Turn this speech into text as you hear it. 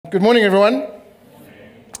Good morning, everyone.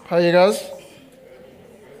 How are you guys?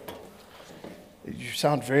 You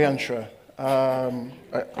sound very unsure.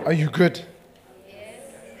 Are you good?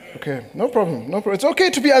 Okay, no problem. No problem. It's okay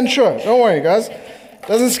to be unsure. Don't worry, guys.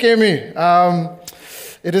 Doesn't scare me.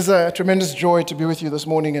 It is a tremendous joy to be with you this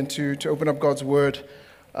morning and to open up God's Word.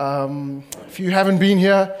 If you haven't been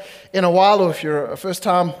here in a while, or if you're a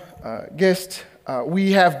first-time guest,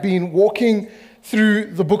 we have been walking through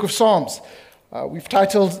the book of Psalms. We've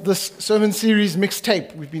titled this sermon series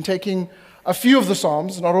Mixtape. We've been taking a few of the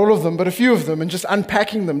Psalms, not all of them, but a few of them, and just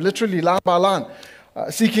unpacking them literally line by line,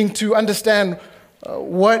 seeking to understand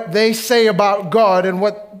what they say about God and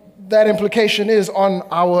what that implication is on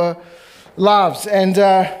our lives. And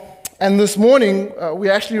this morning,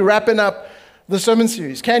 we're actually wrapping up the sermon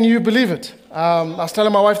series. Can you believe it? I was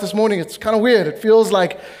telling my wife this morning, it's kind of weird. It feels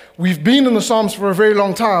like we've been in the Psalms for a very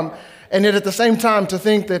long time, and yet at the same time to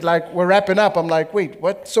think that like we're wrapping up, I'm like, wait,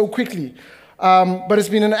 what? So quickly? But it's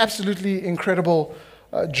been an absolutely incredible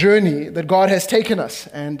journey that God has taken us.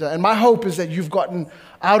 And my hope is that you've gotten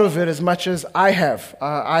out of it as much as I have.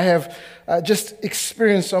 I have just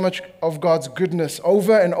experienced so much of God's goodness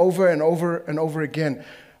over and over and over and over again.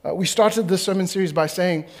 We started this sermon series by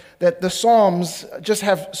saying that the Psalms just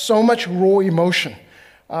have so much raw emotion.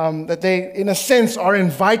 That they, in a sense, are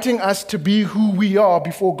inviting us to be who we are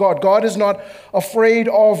before God. God is not afraid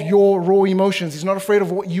of your raw emotions. He's not afraid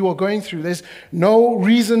of what you are going through. There's no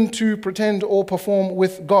reason to pretend or perform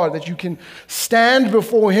with God, that you can stand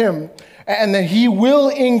before Him and that He will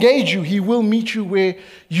engage you. He will meet you where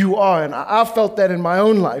you are. And I've felt that in my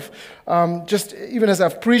own life, just even as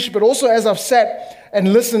I've preached, but also as I've sat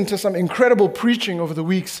and listened to some incredible preaching over the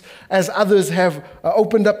weeks as others have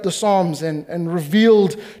opened up the Psalms and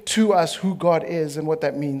revealed to us who God is and what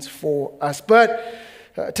that means for us. But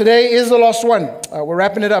today is the last one. We're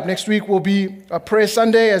wrapping it up. Next week will be a prayer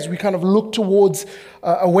Sunday as we kind of look towards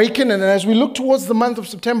Awaken, and as we look towards the month of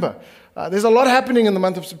September. There's a lot happening in the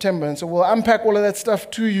month of September, and so we'll unpack all of that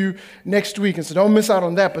stuff to you next week, and so don't miss out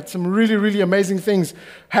on that, but some really, really amazing things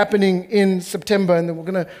happening in September, and then we're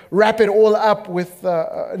going to wrap it all up with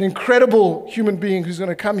an incredible human being who's going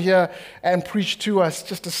to come here and preach to us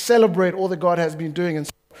just to celebrate all that God has been doing. And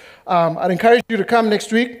so I'd encourage you to come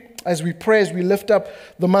next week as we pray, as we lift up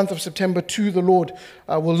the month of September to the Lord.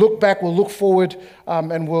 We'll look back, we'll look forward,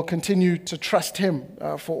 and we'll continue to trust Him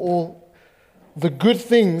for all the good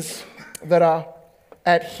things that are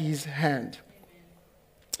at His hand.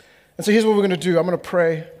 And so here's what we're going to do. I'm going to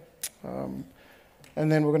pray, and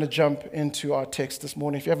then we're going to jump into our text this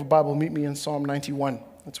morning. If you have a Bible, meet me in Psalm 91.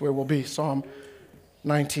 That's where we'll be, Psalm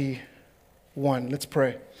 91. Let's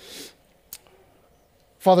pray.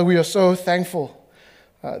 Father, we are so thankful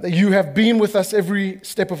that You have been with us every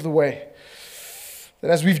step of the way.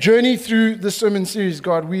 That as we've journeyed through this sermon series,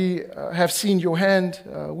 God, we have seen Your hand,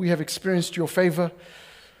 we have experienced Your favor.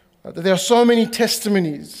 That there are so many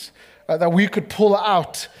testimonies that we could pull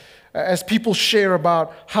out as people share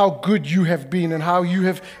about how good You have been and how You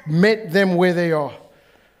have met them where they are.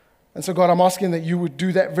 And so, God, I'm asking that You would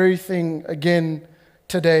do that very thing again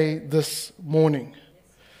today, this morning.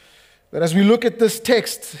 That as we look at this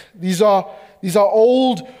text, these are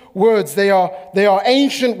old words. They are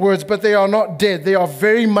ancient words, but they are not dead. They are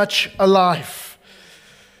very much alive.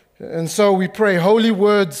 And so we pray, holy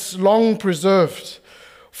words long preserved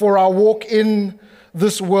for our walk in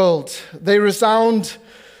this world. They resound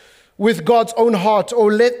with God's own heart. Oh,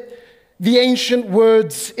 let the ancient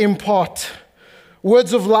words impart.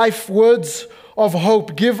 Words of life, words of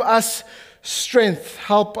hope. Give us strength.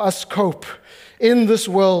 Help us cope in this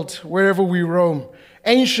world wherever we roam.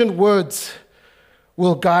 Ancient words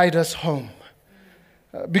will guide us home.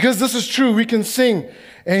 Because this is true, we can sing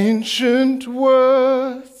ancient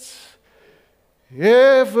words,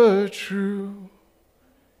 ever true.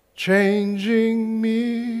 Changing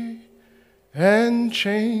me and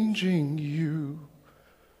changing you.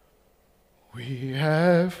 We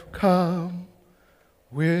have come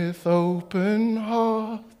with open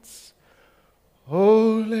hearts.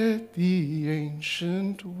 Oh, let the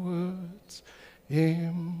ancient words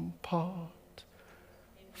impart.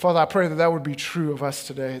 Father, I pray that that would be true of us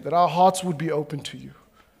today, that our hearts would be open to You.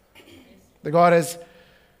 That God, as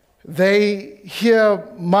they hear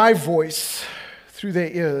my voice through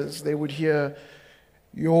their ears, they would hear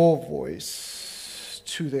Your voice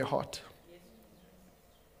to their heart.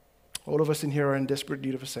 All of us in here are in desperate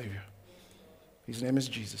need of a Savior. His name is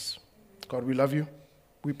Jesus. God, we love You.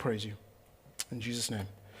 We praise You. In Jesus' name,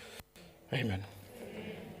 amen.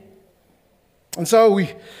 And so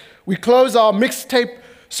we close our Mixtape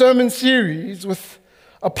sermon series with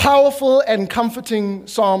a powerful and comforting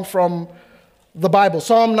psalm from the Bible,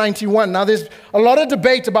 Psalm 91. Now, there's a lot of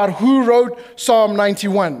debate about who wrote Psalm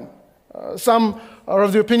 91. Some are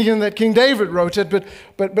of the opinion that King David wrote it,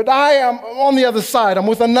 but I am on the other side. I'm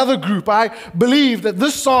with another group. I believe that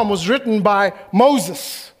this psalm was written by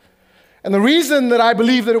Moses. And the reason that I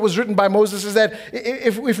believe that it was written by Moses is that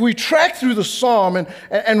if we track through the psalm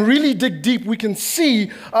and really dig deep, we can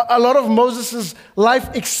see a lot of Moses'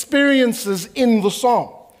 life experiences in the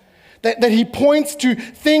psalm. That he points to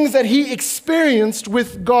things that he experienced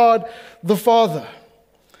with God the Father.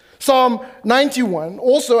 Psalm 91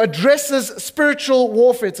 also addresses spiritual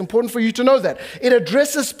warfare. It's important for you to know that. It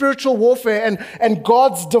addresses spiritual warfare and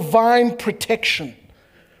God's divine protection.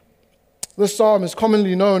 This psalm is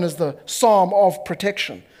commonly known as the Psalm of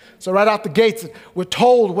Protection. So right out the gates, we're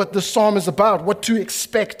told what the psalm is about, what to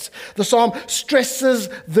expect. The psalm stresses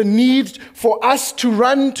the need for us to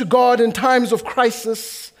run to God in times of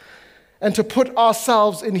crisis and to put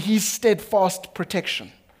ourselves in his steadfast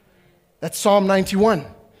protection. That's Psalm 91.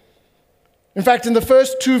 In fact, in the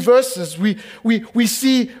first two verses, we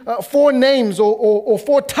see four names or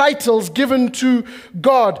four titles given to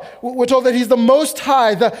God. We're told that he's the Most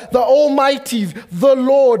High, the Almighty, the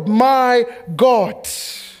Lord, my God.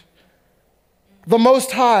 The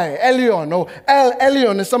Most High, Elyon, or El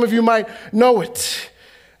Elyon, as some of you might know it.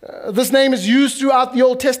 This name is used throughout the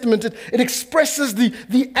Old Testament. It expresses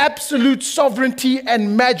the absolute sovereignty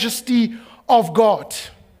and majesty of God.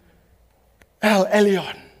 El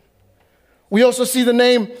Elyon. We also see the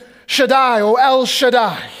name Shaddai or El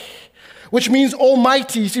Shaddai, which means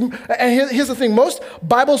Almighty. See, and here's the thing. Most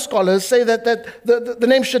Bible scholars say that the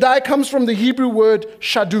name Shaddai comes from the Hebrew word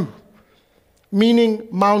Shadu, meaning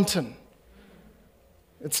mountain.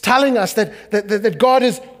 It's telling us that God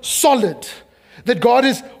is solid, that God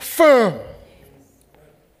is firm.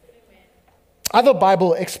 Other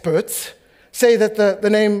Bible experts say that the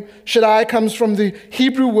name Shaddai comes from the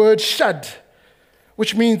Hebrew word shad,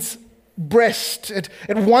 which means breast. It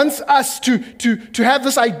wants us to have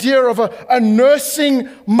this idea of a nursing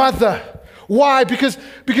mother. Why? Because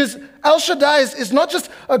El Shaddai is not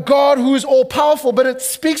just a God who is all-powerful, but it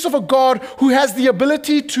speaks of a God who has the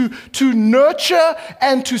ability to nurture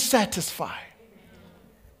and to satisfy.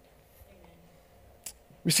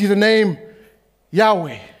 We see the name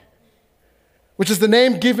Yahweh, which is the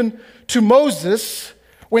name given to Moses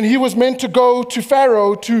when he was meant to go to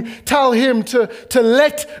Pharaoh to tell him to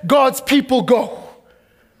let God's people go.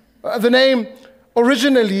 The name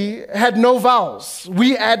originally had no vowels.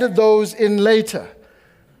 We added those in later.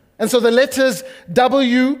 And so the letters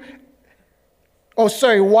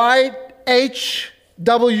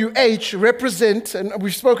YHWH represent, and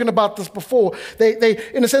we've spoken about this before, they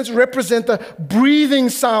in a sense represent the breathing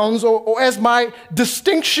sounds, or as my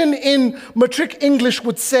distinction in matric English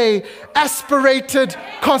would say, aspirated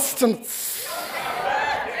consonants.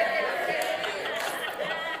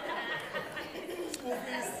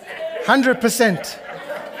 100%.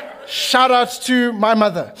 Shout out to my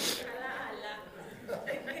mother.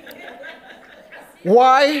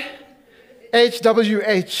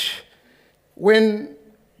 YHWH. When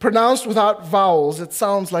pronounced without vowels, it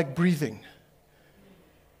sounds like breathing.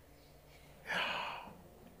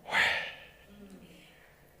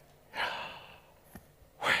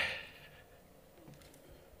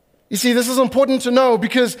 You see, this is important to know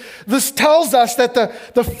because this tells us that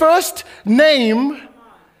the first name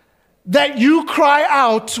that you cry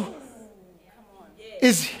out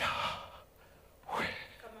is Yahweh.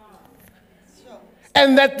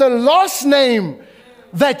 And that the last name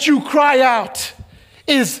that you cry out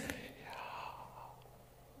is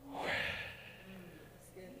Yahweh.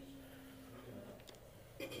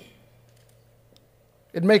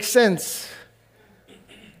 It makes sense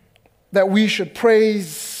that we should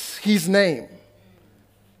praise his name.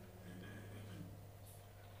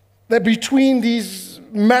 That between these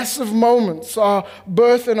massive moments, our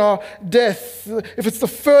birth and our death, if it's the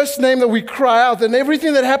first name that we cry out, then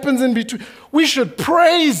everything that happens in between, we should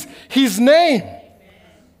praise his name.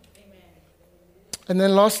 And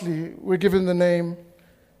then lastly, we're given the name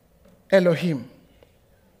Elohim.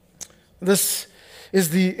 This is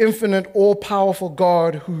the infinite, all-powerful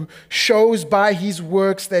God who shows by his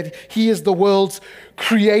works that he is the world's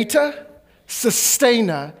creator,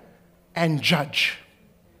 sustainer, and judge.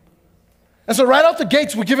 And so right out the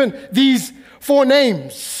gates, we're given these four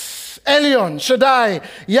names: Elyon, Shaddai,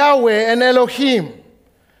 Yahweh, and Elohim.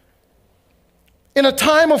 In a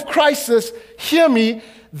time of crisis, hear me,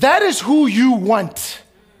 that is who you want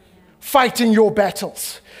fighting your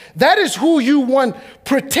battles. That is who you want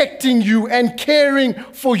protecting you and caring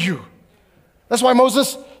for you. That's why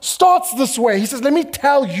Moses starts this way. He says, let me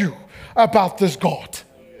tell you about this God.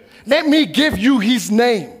 Let me give you his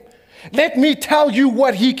name. Let me tell you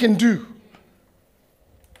what he can do.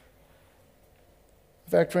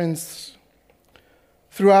 In fact, friends,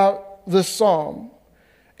 throughout this psalm,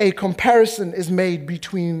 a comparison is made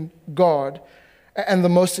between God and the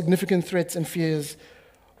most significant threats and fears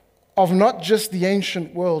of not just the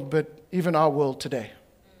ancient world, but even our world today.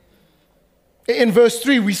 In verse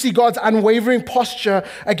 3, we see God's unwavering posture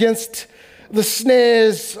against the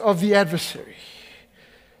snares of the adversary.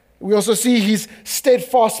 We also see his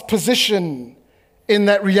steadfast position in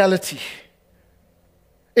that reality.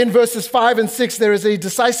 In verses 5 and 6, there is a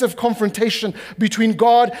decisive confrontation between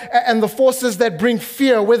God and the forces that bring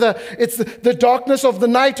fear, whether it's the darkness of the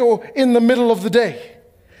night or in the middle of the day.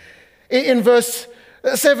 In verse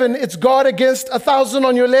 7, it's God against 1,000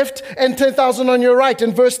 on your left and 10,000 on your right.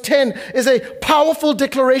 And verse 10 is a powerful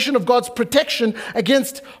declaration of God's protection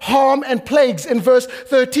against harm and plagues. In verse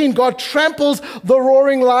 13, God tramples the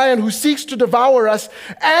roaring lion who seeks to devour us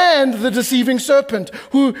and the deceiving serpent,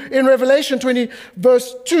 who in Revelation 20,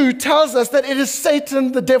 verse 2, tells us that it is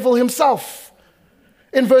Satan, the devil himself.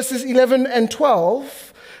 In verses 11 and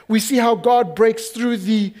 12, we see how God breaks through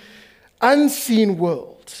the unseen world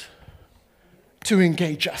to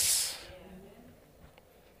engage us.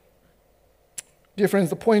 Dear friends,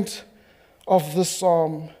 the point of this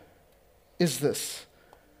psalm is this: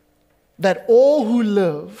 that all who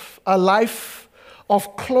live a life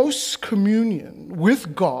of close communion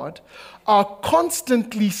with God are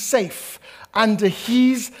constantly safe under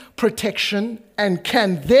his protection and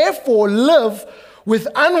can therefore live with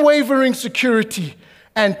unwavering security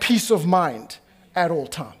and peace of mind at all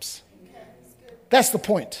times. That's the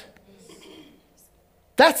point.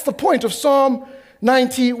 That's the point of Psalm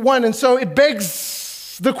 91. And so it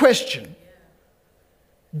begs the question: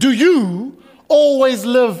 do you always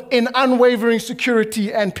live in unwavering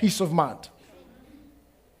security and peace of mind?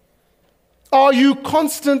 Are you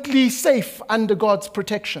constantly safe under God's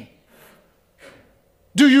protection?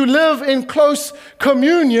 Do you live in close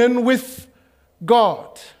communion with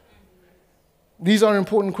God? These are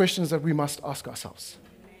important questions that we must ask ourselves.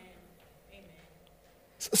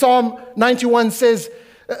 Psalm 91 says,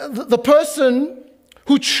 the person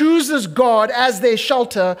who chooses God as their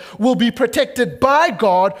shelter will be protected by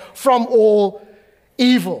God from all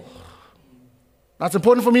evil. Now, it's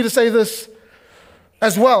important for me to say this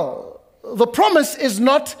as well. The promise is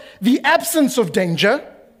not the absence of danger,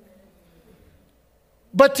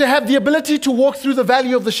 but to have the ability to walk through the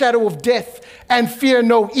valley of the shadow of death and fear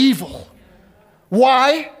no evil.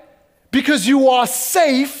 Why? Because you are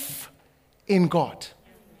safe in God.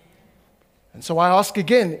 And so I ask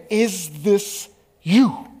again, is this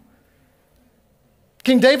you?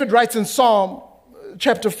 King David writes in Psalm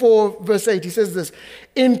chapter 4, verse 8, he says this: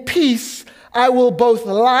 "In peace I will both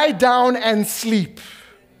lie down and sleep,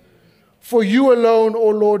 for you alone, O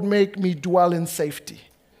Lord, make me dwell in safety."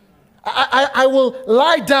 I will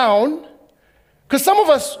lie down, because some of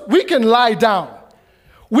us, we can lie down.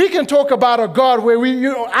 We can talk about a God where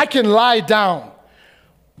I can lie down,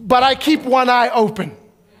 but I keep one eye open.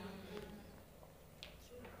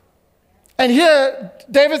 And here,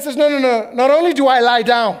 David says, no. Not only do I lie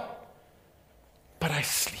down, but I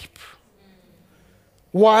sleep.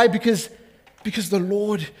 Why? Because the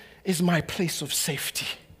Lord is my place of safety.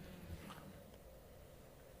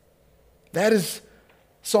 That is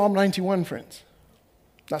Psalm 91, friends.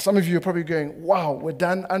 Now, some of you are probably going, wow, we're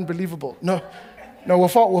done, unbelievable. No,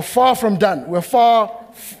 we're far from done. We're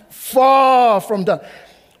far from done.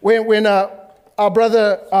 When our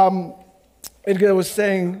brother Edgar was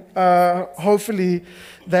saying, hopefully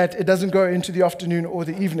that it doesn't go into the afternoon or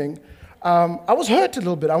the evening, I was hurt a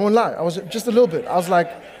little bit. I won't lie. I was just a little bit. I was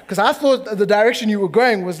like, because I thought the direction you were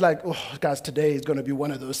going was like, oh, guys, today is going to be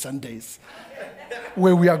one of those Sundays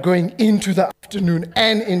where we are going into the afternoon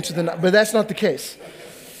and into the night. But that's not the case.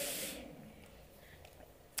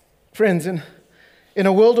 Friends, in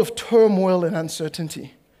a world of turmoil and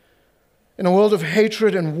uncertainty, in a world of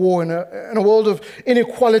hatred and war, in a world of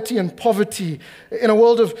inequality and poverty, in a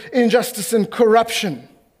world of injustice and corruption,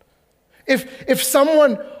 if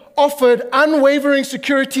someone offered unwavering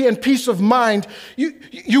security and peace of mind,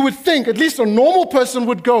 you would think, at least a normal person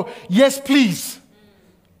would go, yes, please.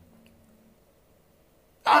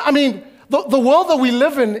 I mean, the world that we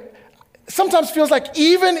live in sometimes feels like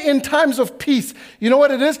even in times of peace, you know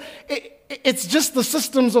what it is? It's just the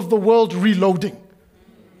systems of the world reloading.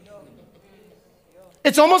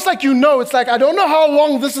 It's almost like it's like, I don't know how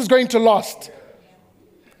long this is going to last.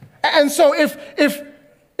 And so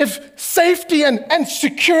if safety and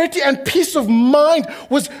security and peace of mind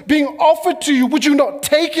was being offered to you, would you not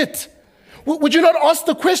take it? Would you not ask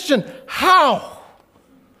the question, how?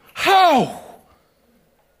 How?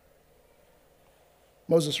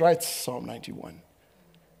 Moses writes Psalm 91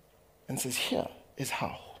 and says, here is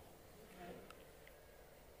how.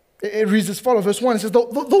 It reads as follows, verse 1, it says,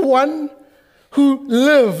 the one who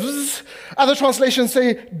lives, other translations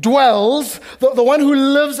say dwells, the one who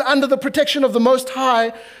lives under the protection of the Most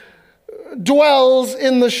High dwells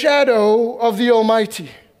in the shadow of the Almighty.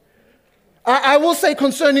 I will say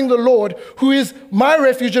concerning the Lord, who is my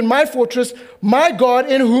refuge and my fortress, my God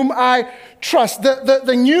in whom I trust.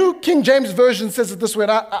 The New King James Version says it this way,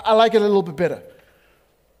 and I like it a little bit better.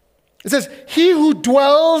 It says, he who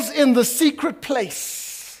dwells in the secret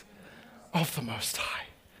place of the Most High.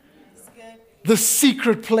 The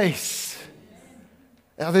secret place.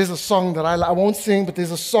 Now there's a song that I won't sing, but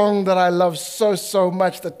there's a song that I love so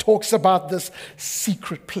much that talks about this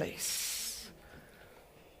secret place.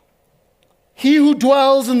 He who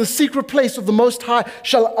dwells in the secret place of the Most High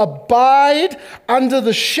shall abide under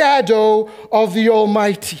the shadow of the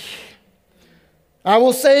Almighty. I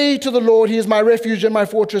will say to the Lord, he is my refuge and my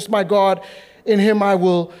fortress, my God, in him I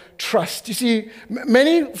will trust. You see,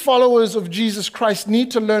 many followers of Jesus Christ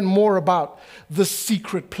need to learn more about the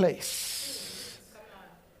secret place,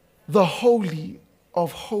 the Holy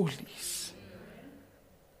of Holies.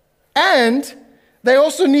 And they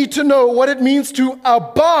also need to know what it means to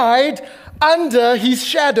abide under his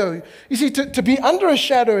shadow. You see, to be under a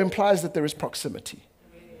shadow implies that there is proximity.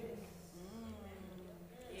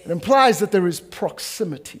 It implies that there is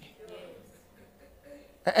proximity.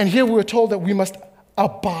 And here we're told that we must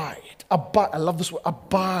abide. Abide. I love this word,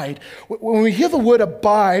 abide. When we hear the word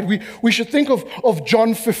abide, we should think of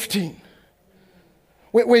John 15.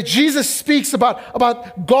 Where Jesus speaks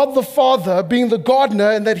about God the Father being the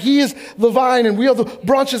gardener and that he is the vine and we are the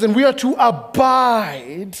branches and we are to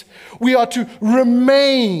abide. We are to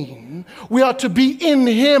remain. We are to be in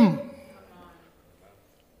him.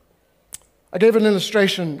 I gave an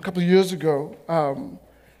illustration a couple of years ago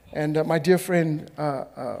and my dear friend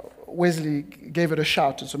Wesley gave it a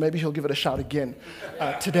shout, and so maybe he'll give it a shout again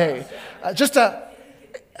today. Just to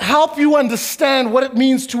help you understand what it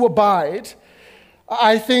means to abide,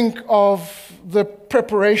 I think of the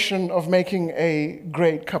preparation of making a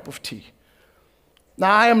great cup of tea.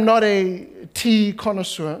 Now, I am not a tea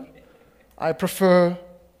connoisseur. I prefer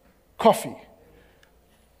coffee.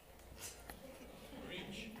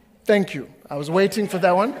 Thank you. I was waiting for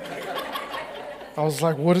that one. I was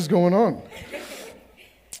like, what is going on?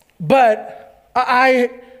 But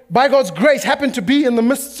I, by God's grace, happen to be in the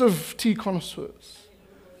midst of tea connoisseurs.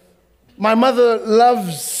 My mother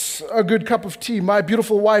loves a good cup of tea. My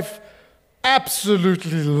beautiful wife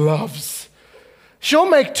absolutely loves. She'll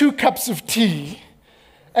make 2 cups of tea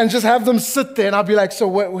and just have them sit there, and I'll be like, so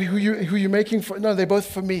who you making for? No, they're both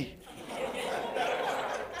for me.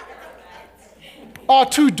 Our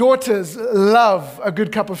 2 daughters love a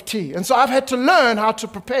good cup of tea. And so I've had to learn how to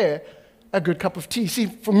prepare a good cup of tea. See,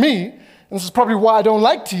 for me, and this is probably why I don't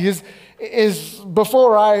like tea, is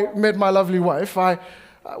before I met my lovely wife, I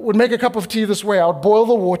would make a cup of tea this way. I would boil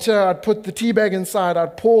the water, I'd put the tea bag inside,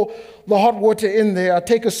 I'd pour the hot water in there, I'd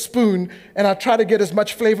take a spoon, and I'd try to get as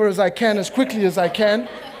much flavor as I can, as quickly as I can,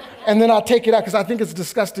 and then I'd take it out, because I think it's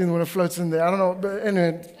disgusting when it floats in there. I don't know, but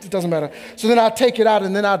anyway, it doesn't matter. So then I'd take it out,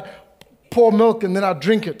 and then I'd pour milk, and then I'd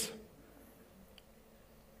drink it.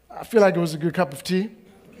 I feel like it was a good cup of tea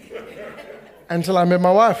until I met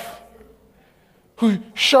my wife, who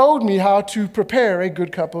showed me how to prepare a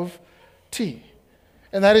good cup of tea.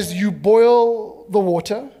 And that is, you boil the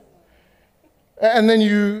water, and then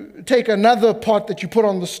you take another pot that you put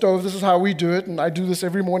on the stove. This is how we do it, and I do this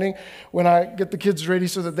every morning when I get the kids ready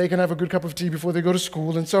so that they can have a good cup of tea before they go to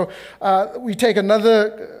school. And so we take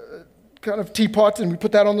another kind of teapot, and we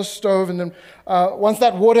put that on the stove, and then once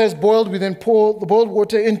that water is boiled, we then pour the boiled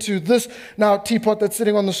water into this now teapot that's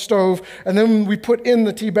sitting on the stove, and then we put in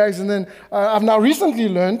the tea bags, and then I've now recently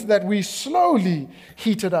learned that we slowly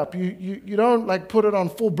heat it up. You don't like put it on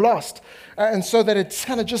full blast, and so that it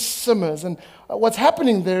kind of just simmers, and what's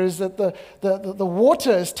happening there is that the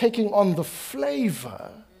water is taking on the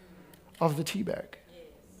flavor of the tea bag.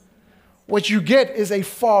 What you get is a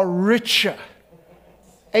far richer,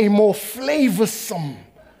 a more flavorsome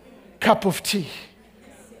cup of tea.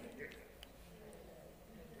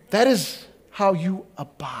 That is how you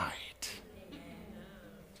abide.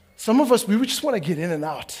 Some of us, we would just want to get in and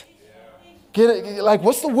out. Like,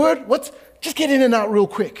 what's the word? Just get in and out real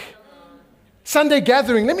quick. Sunday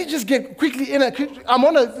gathering, let me just get quickly in.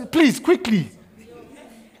 Please, quickly.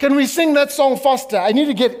 Can we sing that song faster? I need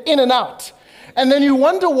to get in and out. And then you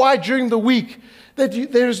wonder why during the week that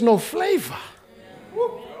there is no flavor.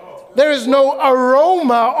 There is no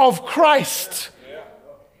aroma of Christ.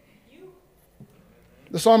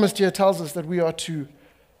 The psalmist here tells us that we are to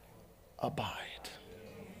abide,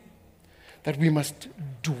 that we must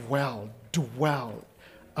dwell,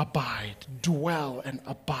 abide, dwell and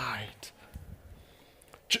abide.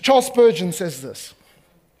 Charles Spurgeon says this.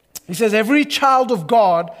 He says, every child of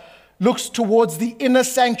God looks towards the inner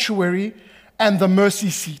sanctuary and the mercy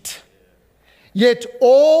seat. Yet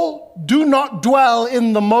all do not dwell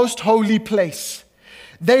in the most holy place.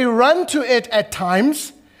 They run to it at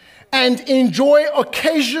times and enjoy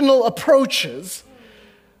occasional approaches,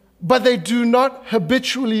 but they do not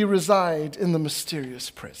habitually reside in the mysterious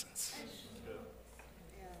presence.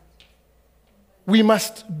 We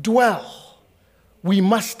must dwell, we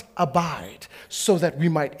must abide, so that we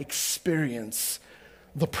might experience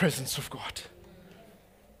the presence of God.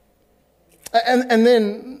 And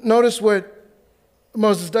then notice what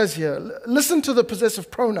Moses does here. Listen to the possessive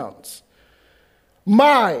pronouns.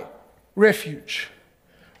 My refuge,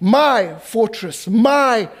 my fortress,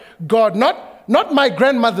 my God, not my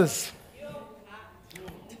grandmother's,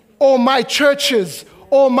 or my churches,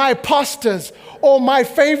 or my pastors, or my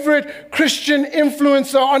favorite Christian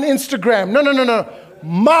influencer on Instagram. No.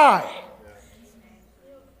 My.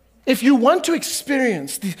 If you want to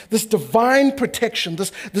experience this divine protection,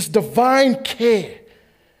 this divine care,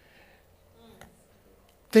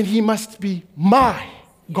 then he must be my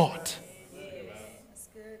God.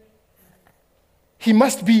 He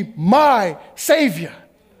must be my Savior.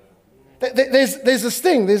 There's this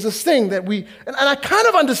thing that we, and I kind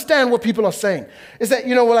of understand what people are saying, is that,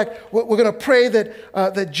 we're going to pray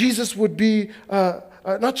that Jesus would be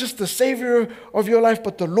not just the Savior of your life,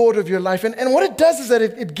 but the Lord of your life. And what it does is that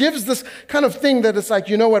it gives this kind of thing that it's like,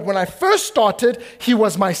 when I first started, he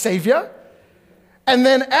was my Savior. And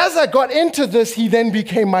then as I got into this, he then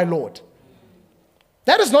became my Lord.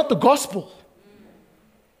 That is not the gospel.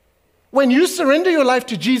 When you surrender your life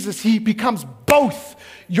to Jesus, he becomes both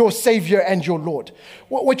your Savior and your Lord.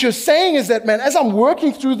 What you're saying is that, man, as I'm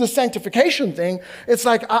working through the sanctification thing, it's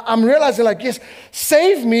like I'm realizing, yes,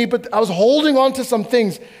 save me, but I was holding on to some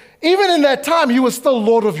things. Even in that time, he was still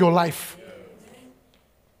Lord of your life.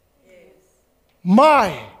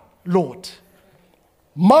 My Lord.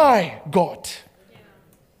 My God.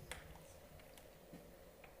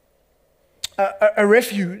 A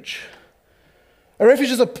refuge. A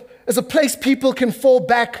refuge is a place people can fall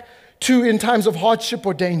back to in times of hardship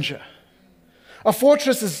or danger. A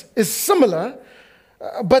fortress is similar,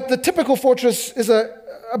 but the typical fortress is a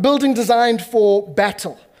building designed for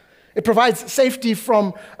battle. It provides safety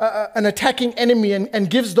from an attacking enemy and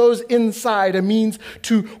gives those inside a means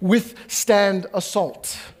to withstand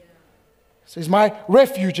assault. So he's my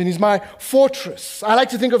refuge and he's my fortress. I like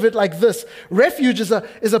to think of it like this. Refuge is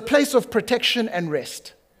a place of protection and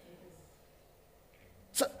rest.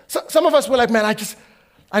 So some of us were like, man,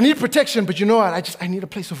 I need protection, but you know what? I need a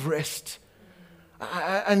place of rest.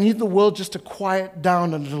 I need the world just to quiet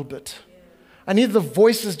down a little bit. I need the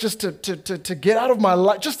voices just to get out of my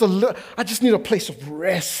life, just a little. I just need a place of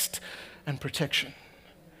rest and protection.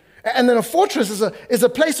 And then a fortress is a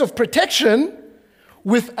place of protection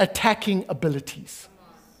with attacking abilities.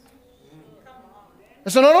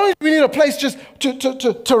 And so not only do we need a place just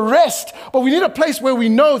to rest, but we need a place where we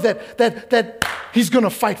know that he's going to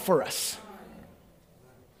fight for us.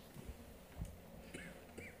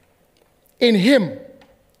 In him,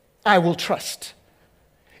 I will trust.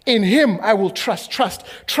 In him, I will trust. Trust.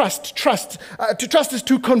 To trust is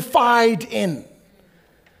to confide in.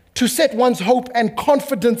 To set one's hope and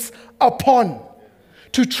confidence upon.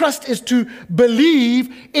 To trust is to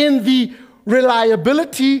believe in the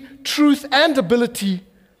reliability, truth, and ability,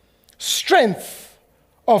 strength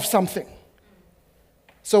of something.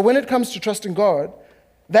 So when it comes to trusting God,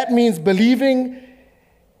 that means believing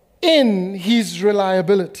in his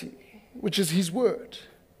reliability, which is his word.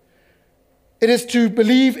 It is to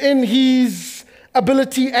believe in his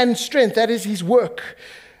ability and strength, that is his work.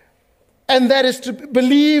 And that is to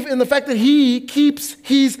believe in the fact that he keeps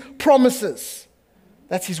his promises.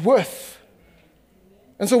 That's his worth.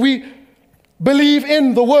 And so we believe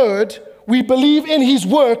in the word, we believe in his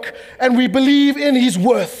work, and we believe in his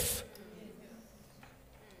worth.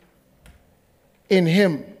 In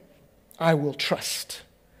him I will trust.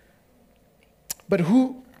 But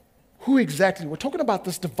who exactly? We're talking about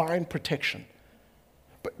this divine protection.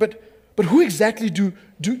 But who exactly do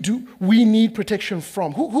we need protection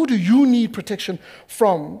from? Who do you need protection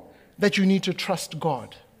from that you need to trust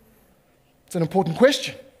God? It's an important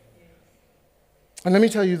question. And let me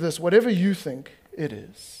tell you this, whatever you think it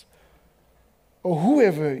is, or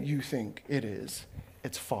whoever you think it is,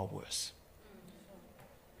 it's far worse.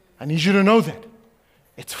 I need you to know that.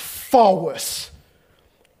 It's far worse.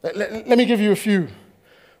 Let me give you a few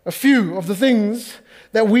a few of the things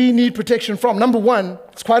that we need protection from. Number one,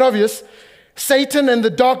 it's quite obvious, Satan and the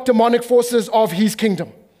dark demonic forces of his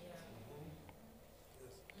kingdom.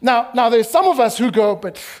 Now there's some of us who go,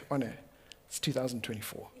 but oh no, it's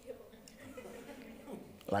 2024.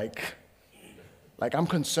 Like I'm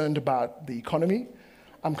concerned about the economy.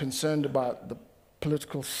 I'm concerned about the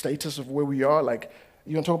political status of where we are. Like,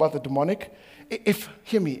 you want to talk about the demonic?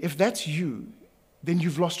 Hear me, if that's you, then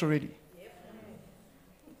you've lost already.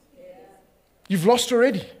 You've lost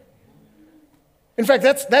already. In fact,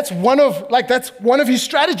 that's one of his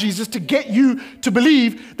strategies, is to get you to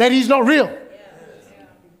believe that he's not real.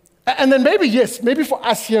 And then maybe for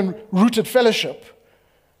us here in Rooted Fellowship,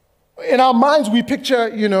 in our minds we picture,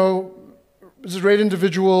 this red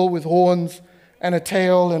individual with horns and a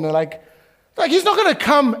tail, and like he's not going to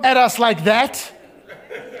come at us like that.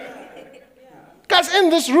 Guys, in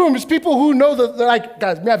this room, it's people who know that,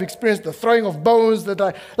 guys, may have experienced the throwing of bones,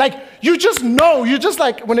 you just know,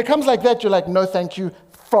 when it comes like that, you're like, no, thank you,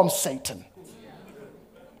 from Satan.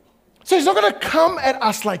 So he's not going to come at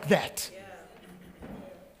us like that.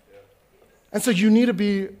 And so you need to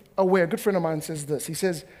be aware. A good friend of mine says this. He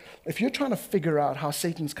says, if you're trying to figure out how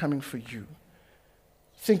Satan's coming for you,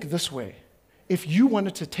 think this way. If you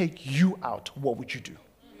wanted to take you out, what would you do?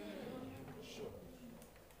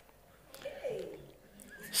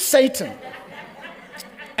 Satan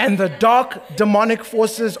and the dark demonic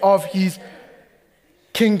forces of his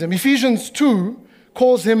kingdom. Ephesians 2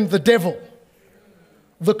 calls him the devil,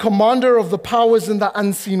 the commander of the powers in the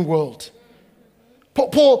unseen world.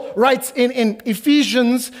 Paul writes in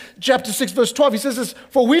Ephesians chapter 6, verse 12, he says this,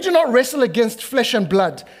 for we do not wrestle against flesh and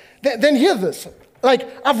blood. Then hear this.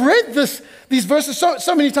 I've read these verses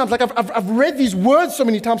so many times. I've read these words so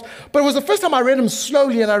many times, but it was the first time I read them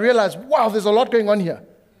slowly and I realized, wow, there's a lot going on here.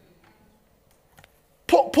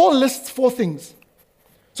 Paul lists 4 things.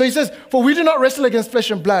 So he says, for we do not wrestle against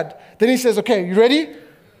flesh and blood. Then he says, okay, you ready?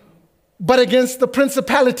 But against the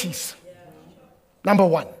principalities. Number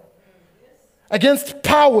 1. Against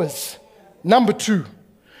powers. Number 2.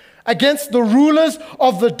 Against the rulers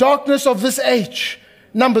of the darkness of this age.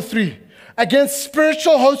 Number 3. Against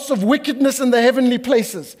spiritual hosts of wickedness in the heavenly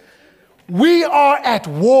places. We are at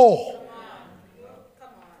war.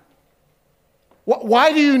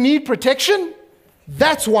 Why do you need protection?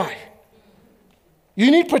 That's why.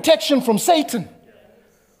 You need protection from Satan,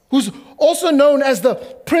 who's also known as the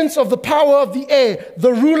prince of the power of the air,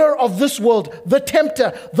 the ruler of this world, the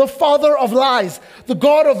tempter, the father of lies, the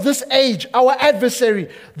god of this age, our adversary,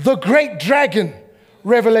 the great dragon,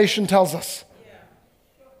 Revelation tells us.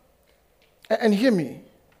 And hear me,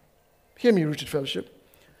 Rooted Fellowship.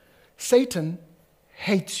 Satan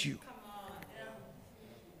hates you.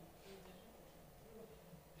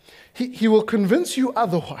 He will convince you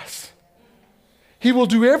otherwise. He will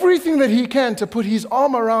do everything that he can to put his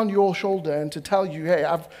arm around your shoulder and to tell you, hey,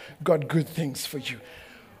 I've got good things for you.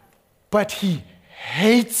 But he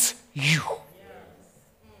hates you.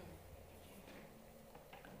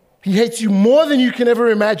 He hates you more than you can ever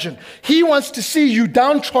imagine. He wants to see you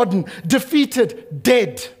downtrodden, defeated,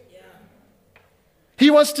 dead. He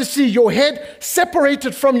wants to see your head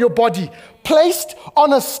separated from your body, placed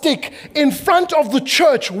on a stick in front of the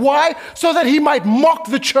church. Why? So that he might mock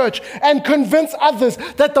the church and convince others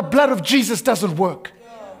that the blood of Jesus doesn't work.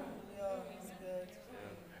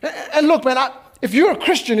 And look, man, if you're a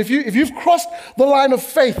Christian, if you've crossed the line of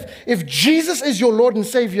faith, if Jesus is your Lord and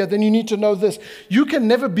Savior, then you need to know this. You can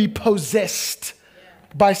never be possessed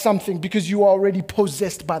by something because you are already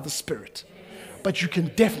possessed by the Spirit. But you can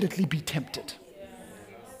definitely be tempted.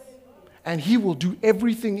 And he will do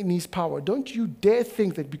everything in his power. Don't you dare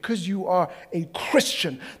think that because you are a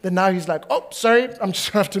Christian, that now he's like, oh, sorry, I'm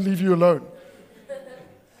just going to have to leave you alone.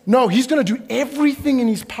 No, he's going to do everything in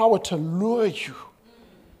his power to lure you,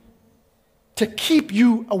 to keep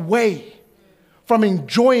you away from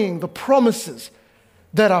enjoying the promises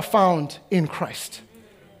that are found in Christ.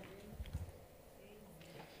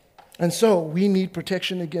 And so we need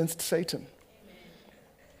protection against Satan.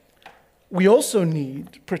 We also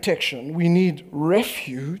need protection. We need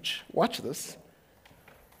refuge, watch this,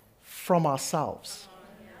 from ourselves.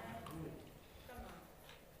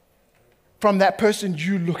 From that person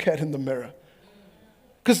you look at in the mirror.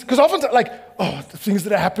 Because often, the things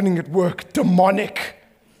that are happening at work, demonic.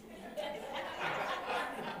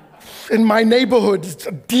 In my neighborhood, it's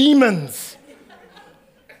demons.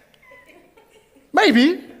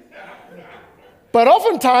 Maybe. But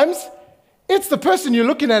oftentimes, it's the person you're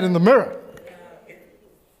looking at in the mirror.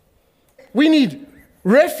 We need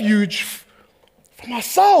refuge from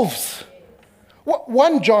ourselves.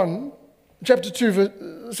 1 John chapter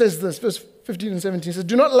 2 says this, verse 15 and 17 says,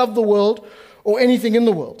 do not love the world or anything in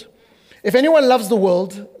the world. If anyone loves the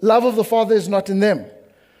world, love of the Father is not in them.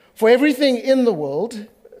 For everything in the world,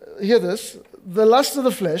 hear this, the lust of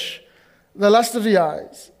the flesh, the lust of the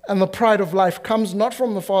eyes, and the pride of life comes not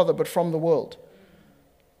from the Father, but from the world.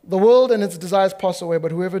 The world and its desires pass away,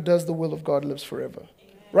 but whoever does the will of God lives forever.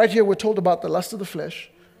 Right here we're told about the lust of the flesh,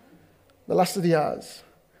 the lust of the eyes,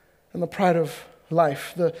 and the pride of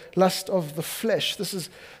life, the lust of the flesh. This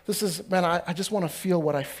is, man, I just want to feel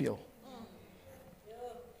what I feel.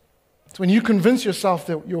 It's when you convince yourself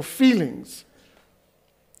that your feelings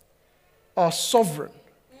are sovereign,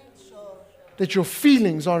 that your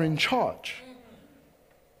feelings are in charge.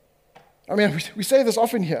 I mean, we say this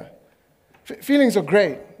often here. Feelings are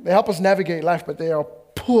great. They help us navigate life, but they are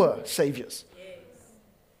poor saviors.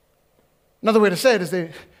 Another way to say it is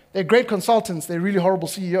they're great consultants, they're really horrible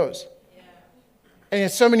CEOs. And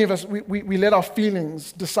yet so many of us, we let our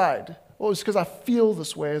feelings decide. Well, it's because I feel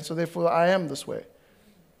this way, and so therefore I am this way.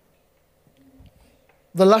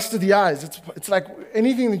 The lust of the eyes, it's like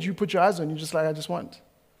anything that you put your eyes on, you're just like, I just want.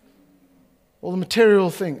 All the material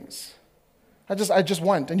things. I just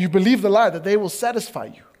want. And you believe the lie that they will satisfy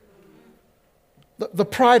you. The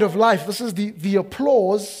pride of life, this is the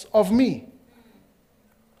applause of me.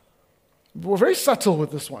 We're very subtle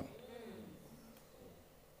with this one.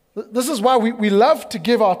 This is why we love to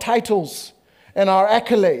give our titles and our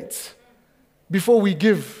accolades before we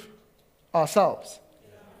give ourselves.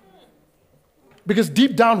 Because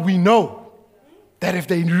deep down we know that if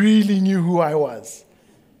they really knew who I was.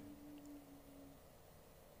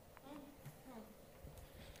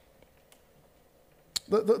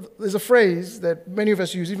 There's a phrase that many of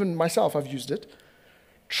us use, even myself I've used it.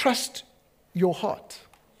 Trust your heart.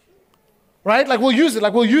 Right? Like we'll use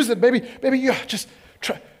it, baby, yeah, just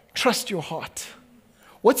trust your heart.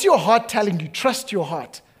 What's your heart telling you? Trust your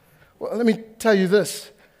heart. Well, let me tell you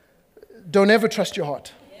this. Don't ever trust your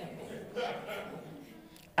heart.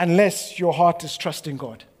 Unless your heart is trusting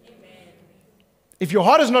God. If your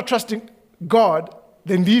heart is not trusting God,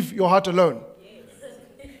 then leave your heart alone.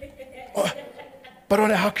 But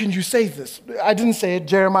how can you say this? I didn't say it,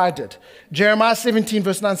 Jeremiah did. Jeremiah 17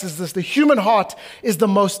 verse 9 says this, the human heart is the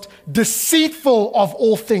most deceitful of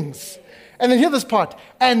all things. And then hear this part,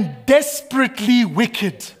 and desperately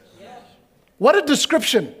wicked. What a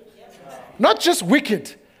description. Not just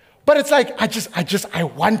wicked, but it's like, I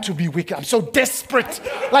want to be wicked. I'm so desperate.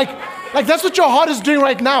 Like that's what your heart is doing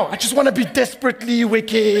right now. I just want to be desperately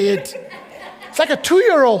wicked. It's like a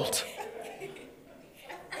 2-year-old.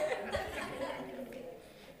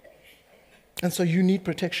 And so you need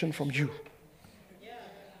protection from you.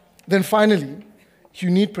 Then finally,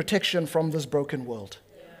 you need protection from this broken world.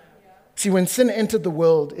 See, when sin entered the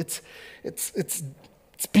world, it's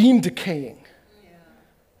been decaying.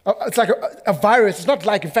 It's like a virus. It's not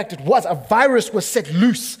like, in fact, it was. A virus was set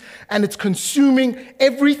loose, and it's consuming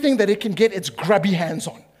everything that it can get its grubby hands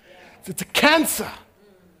on. It's a cancer.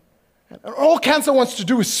 And all cancer wants to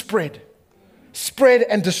do is spread. Spread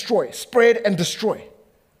and destroy. Spread and destroy.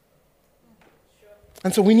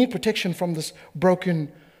 And so we need protection from this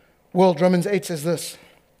broken world. Romans 8 says this,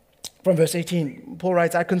 from verse 18. Paul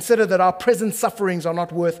writes, I consider that our present sufferings are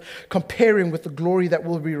not worth comparing with the glory that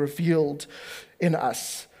will be revealed in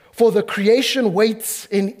us. For the creation waits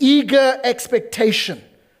in eager expectation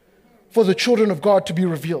for the children of God to be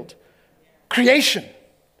revealed. Creation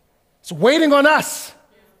is waiting on us.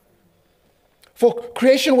 For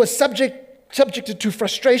creation was subjected to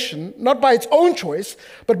frustration, not by its own choice,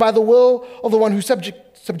 but by the will of the one who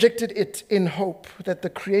subjected it in hope that the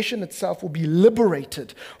creation itself will be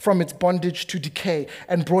liberated from its bondage to decay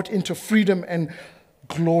and brought into freedom and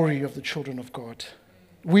glory of the children of God.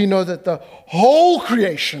 We know that the whole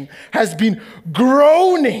creation has been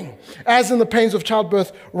groaning as in the pains of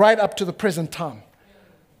childbirth right up to the present time.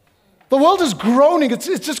 The world is groaning. It's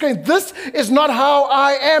just going, this is not how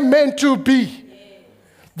I am meant to be.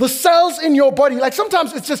 The cells in your body, like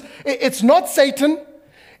sometimes it's not Satan,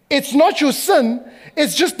 it's not your sin,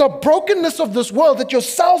 it's just the brokenness of this world that your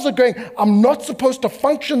cells are going, I'm not supposed to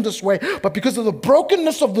function this way, but because of the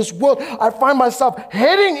brokenness of this world, I find myself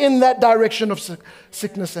heading in that direction of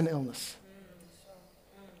sickness and illness.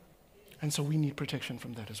 And so we need protection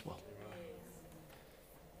from that as well.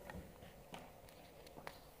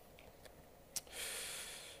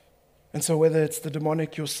 And so whether it's the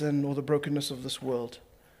demonic, your sin, or the brokenness of this world,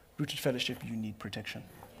 Rooted Fellowship, you need protection.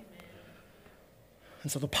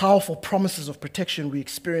 And so the powerful promises of protection we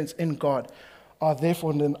experience in God are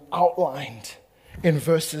therefore then outlined in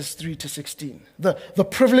verses 3 to 16. The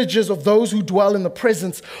privileges of those who dwell in the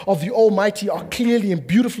presence of the Almighty are clearly and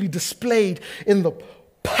beautifully displayed in the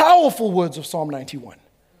Powerful words of Psalm 91.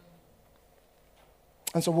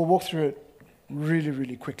 And so we'll walk through it really,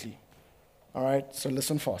 really quickly. All right, so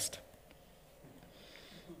listen fast.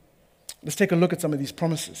 Let's take a look at some of these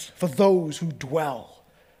promises. For those who dwell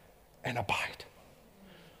and abide.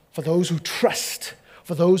 For those who trust.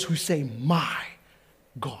 For those who say, my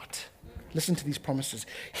God. Listen to these promises.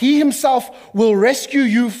 He himself will rescue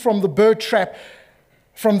you from the bird trap,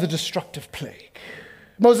 from the destructive plague.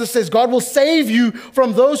 Moses says, God will save you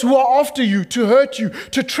from those who are after you, to hurt you,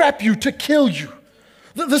 to trap you, to kill you.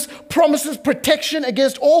 This promises protection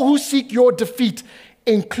against all who seek your defeat,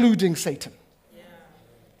 including Satan. Yeah.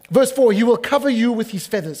 Verse 4, he will cover you with his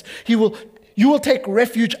feathers. You will take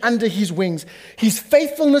refuge under his wings. His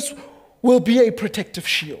faithfulness will be a protective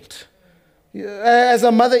shield. As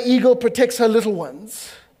a mother eagle protects her little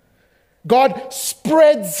ones, God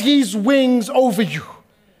spreads his wings over you.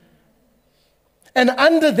 And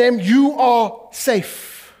under them you are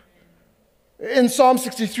safe. In Psalm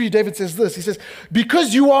 63, David says this. He says,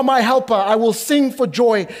 because you are my helper, I will sing for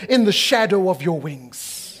joy in the shadow of your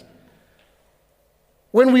wings.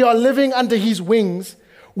 When we are living under his wings,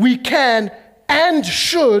 we can and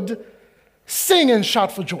should sing and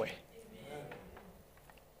shout for joy.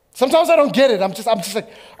 Sometimes I don't get it. I'm just like,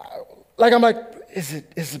 is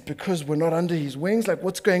it because we're not under his wings? Like,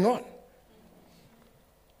 what's going on?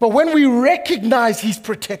 But when we recognize his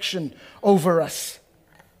protection over us,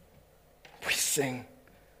 we sing.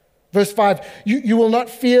 Verse 5, you will not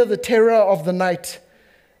fear the terror of the night,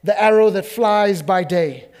 the arrow that flies by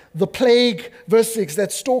day, the plague, verse 6,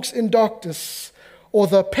 that stalks in darkness, or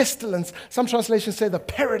the pestilence. Some translations say the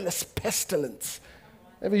perilous pestilence.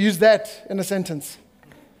 Ever use that in a sentence?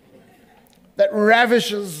 That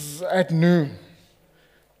ravishes at noon.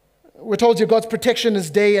 We're told here God's protection is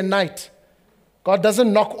day and night. God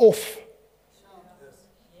doesn't knock off.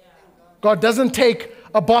 God doesn't take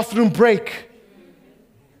a bathroom break.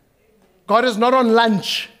 God is not on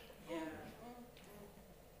lunch.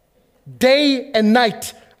 Day and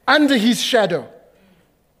night under his shadow.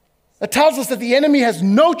 It tells us that the enemy has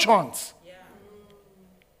no chance.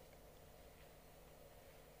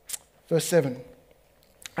 Verse 7.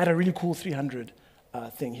 I had a really cool 300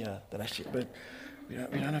 thing here that I shared, but we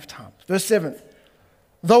don't have time. Verse 7.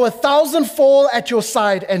 Though 1,000 fall at your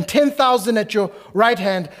side and 10,000 at your right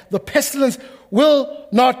hand, the pestilence will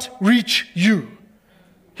not reach you.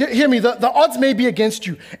 Hear me, the odds may be against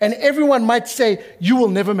you, and everyone might say, you will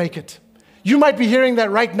never make it. You might be hearing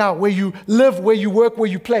that right now, where you live, where you work, where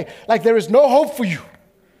you play. Like there is no hope for you.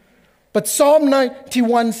 But Psalm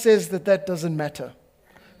 91 says that doesn't matter.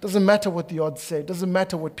 Doesn't matter what the odds say. Doesn't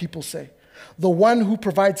matter what people say. The one who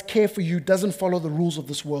provides care for you doesn't follow the rules of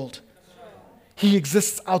this world. He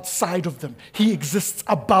exists outside of them. He exists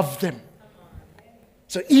above them.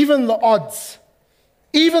 So even the odds,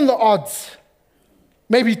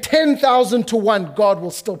 maybe 10,000 to 1, God will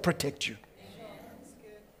still protect you.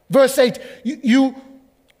 Verse 8, you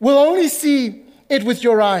will only see it with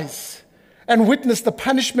your eyes and witness the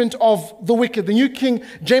punishment of the wicked. The New King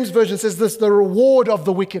James Version says this, the reward of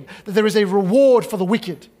the wicked, that there is a reward for the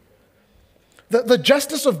wicked. The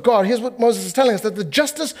justice of God, here's what Moses is telling us, that the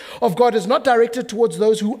justice of God is not directed towards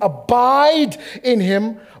those who abide in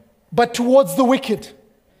him, but towards the wicked.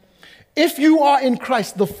 If you are in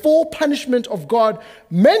Christ, the full punishment of God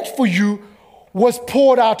meant for you was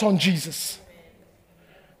poured out on Jesus.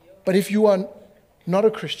 But if you are not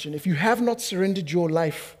a Christian, if you have not surrendered your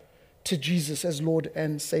life to Jesus as Lord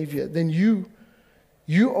and Savior, then you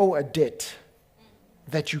owe a debt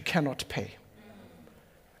that you cannot pay.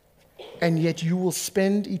 And yet you will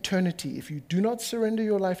spend eternity, if you do not surrender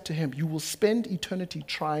your life to him, you will spend eternity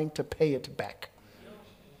trying to pay it back.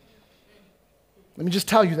 Let me just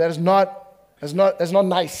tell you, that's not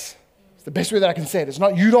nice. It's the best way that I can say it. It's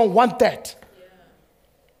not, you don't want that.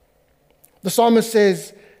 The psalmist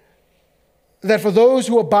says that for those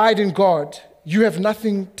who abide in God, you have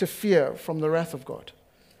nothing to fear from the wrath of God.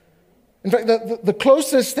 In fact, the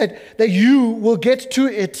closest that you will get to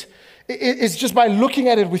it is just by looking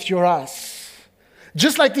at it with your eyes.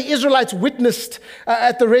 Just like the Israelites witnessed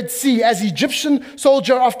at the Red Sea as Egyptian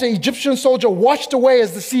soldier after Egyptian soldier washed away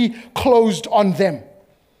as the sea closed on them.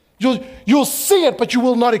 You'll see it, but you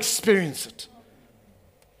will not experience it.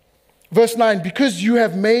 Verse 9, because you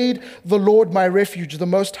have made the Lord my refuge, the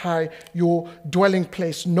Most High, your dwelling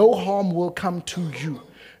place, no harm will come to you.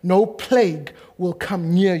 No plague will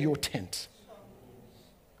come near your tent.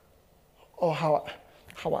 Oh, how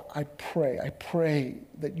I pray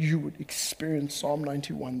that you would experience Psalm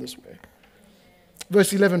 91 this way.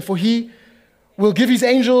 Verse 11, for he will give his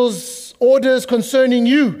angels orders concerning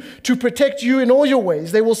you to protect you in all your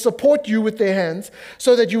ways. They will support you with their hands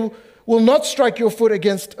so that you will not strike your foot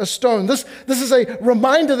against a stone. This is a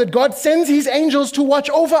reminder that God sends his angels to watch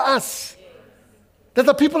over us. That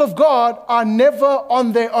the people of God are never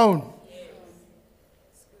on their own.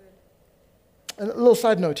 A little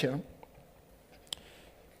side note here.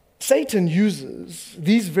 Satan uses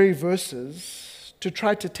these very verses to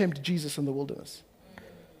try to tempt Jesus in the wilderness.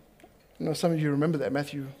 I know some of you remember that,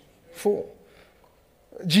 Matthew 4.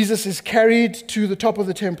 Jesus is carried to the top of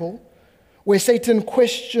the temple where Satan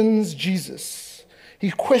questions Jesus. He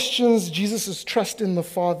questions Jesus' trust in the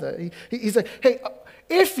Father. He's like, hey,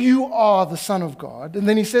 if you are the Son of God, and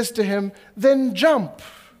then he says to him, then jump.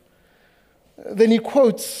 Then he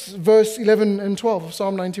quotes verse 11 and 12 of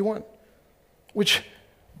Psalm 91, which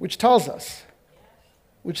tells us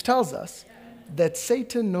that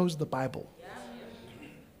Satan knows the Bible.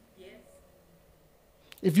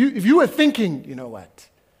 If you were thinking, you know what,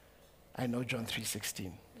 I know John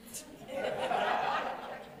 3:16.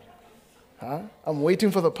 I'm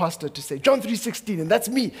waiting for the pastor to say John 3:16, and that's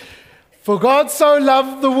me. For God so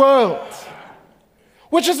loved the world,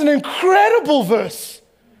 which is an incredible verse,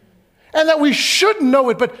 and that we should know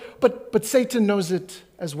it, but Satan knows it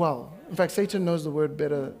as well. In fact, Satan knows the word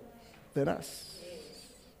better than us.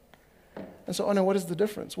 And so, what is the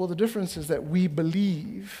difference? Well, the difference is that we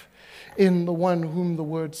believe in the one whom the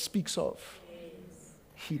word speaks of.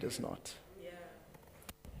 He does not.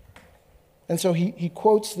 And so he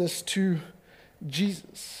quotes this to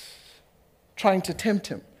Jesus, trying to tempt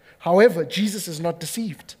him. However, Jesus is not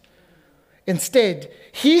deceived. Instead,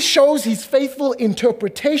 he shows his faithful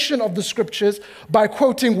interpretation of the scriptures by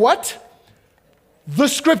quoting what? The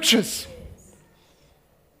scriptures.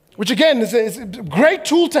 Which again is a great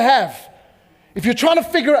tool to have. If you're trying to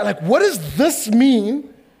figure out, like, what does this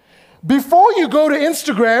mean? Before you go to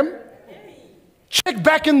Instagram, check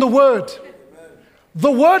back in the Word.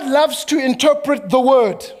 The Word loves to interpret the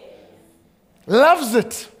Word. Loves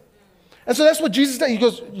it. And so that's what Jesus did. He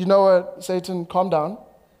goes, you know what, Satan, calm down.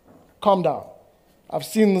 Calm down. I've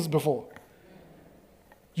seen this before.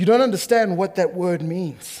 You don't understand what that word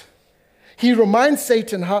means. He reminds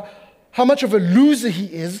Satan how much of a loser he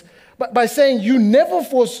is by saying, you never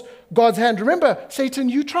force God's hand. Remember, Satan,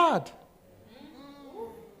 you tried.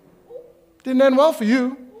 Didn't end well for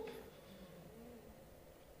you.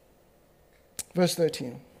 Verse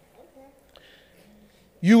 13.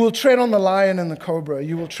 You will tread on the lion and the cobra.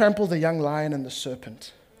 You will trample the young lion and the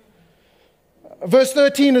serpent. Verse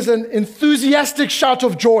 13 is an enthusiastic shout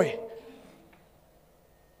of joy.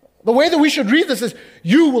 The way that we should read this is,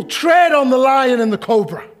 you will tread on the lion and the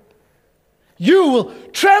cobra. You will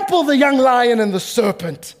trample the young lion and the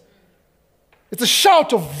serpent. It's a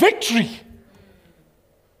shout of victory.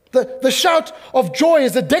 The shout of joy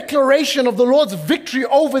is a declaration of the Lord's victory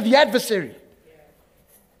over the adversary.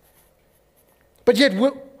 But yet,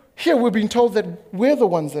 here we're being told that we're the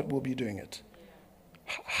ones that will be doing it.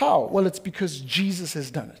 How? Well, it's because Jesus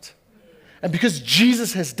has done it. And because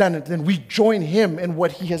Jesus has done it, then we join him in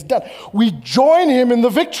what he has done. We join him in the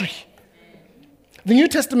victory. The New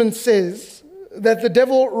Testament says that the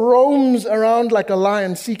devil roams around like a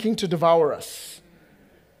lion seeking to devour us.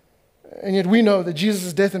 And yet we know that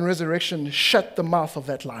Jesus' death and resurrection shut the mouth of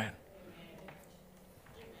that lion.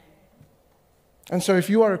 And so if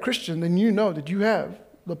you are a Christian, then you know that you have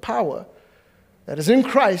the power that is in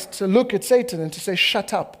Christ to look at Satan and to say,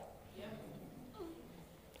 shut up.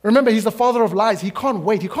 Remember, he's the father of lies. He can't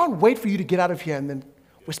wait. He can't wait for you to get out of here and then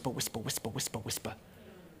whisper, whisper, whisper, whisper, whisper.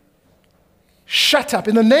 Shut up.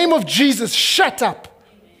 In the name of Jesus, shut up.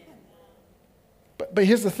 But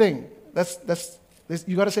here's the thing.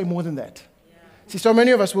 You got to say more than that. See, so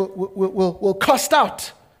many of us will cast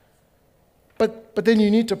out. But then you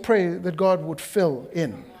need to pray that God would fill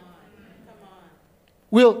in.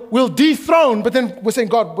 We'll dethrone, but then we're saying,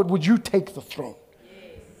 God, but would you take the throne?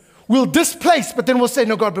 Yes. We'll displace, but then we'll say,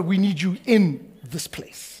 no, God, but we need you in this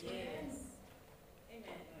place.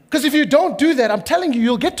 Because if you don't do that, I'm telling you,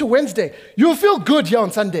 you'll get to Wednesday. You'll feel good here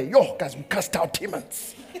on Sunday. Yo, guys, we cast out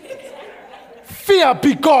demons. Fear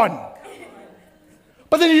be gone.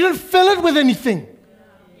 But then you didn't fill it with anything.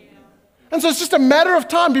 And so it's just a matter of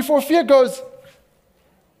time before fear goes,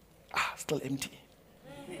 still empty.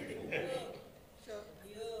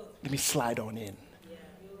 Let me slide on in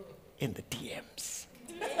the DMs.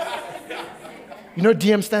 You know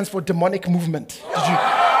DM stands for demonic movement.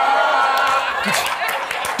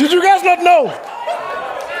 Did you guys not know?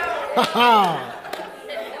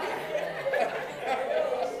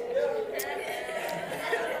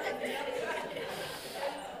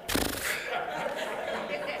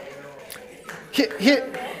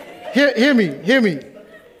 Hear me.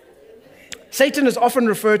 Satan is often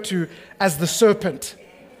referred to as the serpent.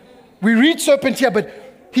 We read serpent here, but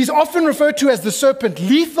he's often referred to as the serpent,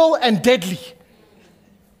 lethal and deadly.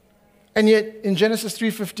 And yet, in Genesis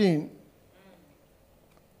 3:15,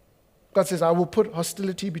 God says, I will put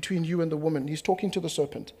hostility between you and the woman. He's talking to the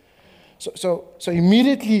serpent. So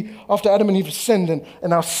immediately after Adam and Eve sinned,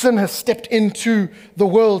 and our sin has stepped into the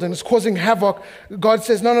world and is causing havoc, God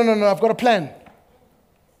says, no, I've got a plan.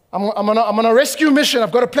 I'm on a rescue mission.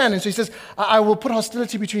 I've got a plan. And so he says, I will put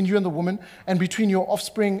hostility between you and the woman, and between your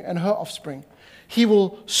offspring and her offspring. He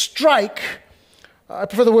will strike, I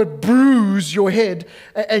prefer the word bruise your head,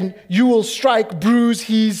 and you will strike, bruise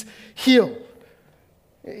his heel.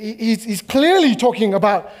 He's clearly talking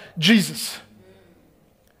about Jesus.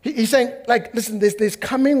 He's saying, like, listen, there's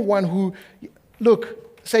coming one who,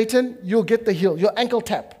 look, Satan, you'll get the heel. You'll ankle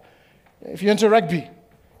tap. If you're into rugby,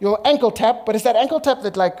 you'll ankle tap, but it's that ankle tap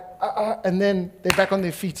that like, and then they're back on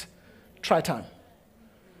their feet. Try time.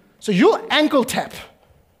 So you'll ankle tap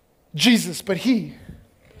Jesus, but he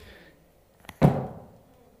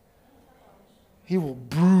will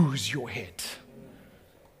bruise your head.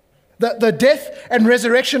 The death and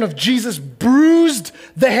resurrection of Jesus bruised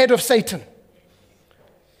the head of Satan.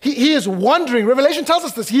 He is wandering. Revelation tells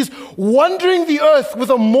us this. He is wandering the earth with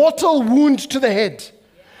a mortal wound to the head,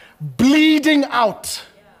 bleeding out.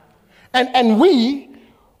 And we,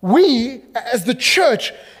 as the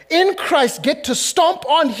church in Christ, get to stomp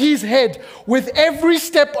on his head with every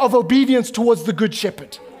step of obedience towards the Good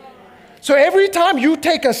Shepherd. So every time you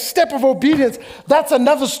take a step of obedience, that's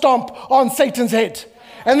another stomp on Satan's head.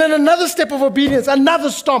 And then another step of obedience,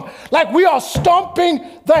 another stomp. Like we are stomping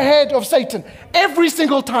the head of Satan every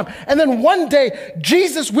single time. And then one day,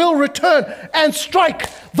 Jesus will return and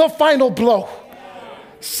strike the final blow,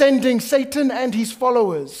 sending Satan and his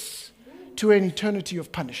followers to an eternity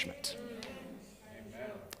of punishment.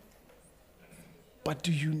 But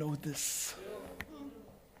do you know this?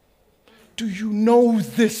 Do you know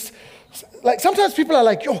this? Like sometimes people are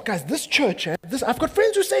like, yo, guys, this church, I've got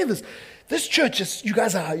friends who say this. This church is, you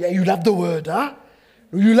guys are, you love the word, huh?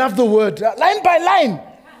 You love the word, line by line,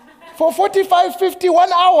 for 45, 50,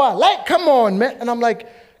 1 hour. Like, come on, man. And I'm like,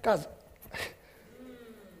 guys,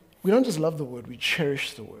 we don't just love the word, we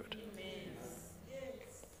cherish the word.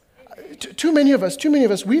 Too many of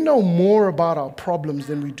us, we know more about our problems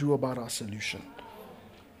than we do about our solution.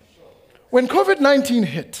 When COVID-19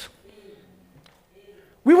 hit,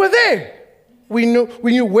 we were there. We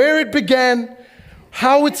knew where it began,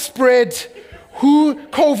 how it spread, who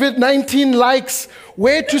COVID-19 likes,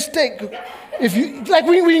 where to stay. We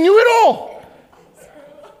knew it all.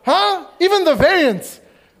 Huh? Even the variants.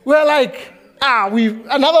 We're like,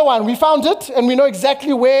 another one. We found it and we know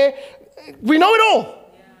exactly where. We know it all.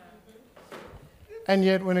 And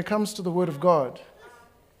yet when it comes to the Word of God,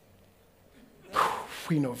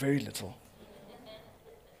 we know very little.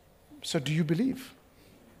 So do you believe?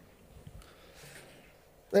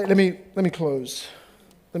 Let me close.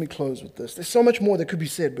 Let me close with this. There's so much more that could be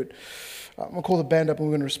said, but I'm going to call the band up and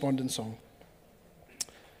we're going to respond in song.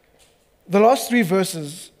 The last 3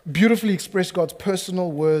 verses beautifully express God's personal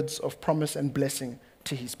words of promise and blessing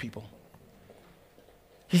to his people.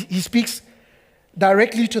 He speaks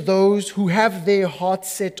directly to those who have their hearts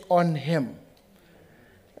set on him.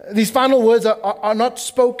 These final words are not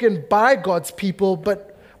spoken by God's people,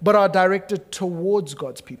 but are directed towards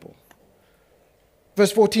God's people.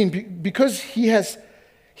 Verse 14, because he has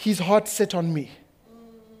his heart set on me.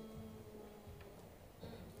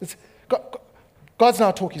 God's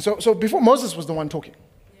now talking. So before Moses was the one talking.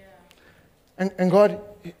 Yeah. And God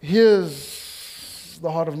hears the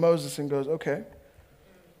heart of Moses and goes, okay,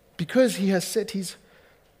 because he has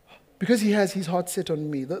his heart set on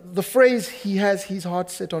me. The phrase he has his heart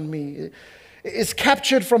set on me is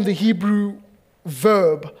captured from the Hebrew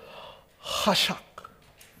verb hashak,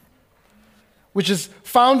 which is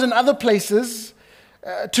found in other places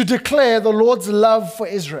to declare the Lord's love for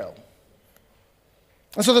Israel.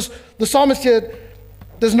 And so the psalmist here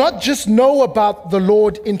does not just know about the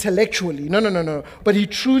Lord intellectually. No. But he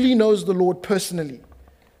truly knows the Lord personally.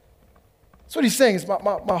 That's what he's saying is,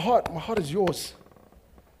 my heart is yours.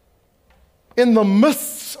 In the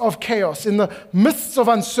midst of chaos, in the midst of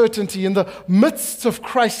uncertainty, in the midst of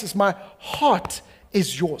crisis, my heart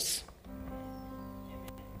is yours.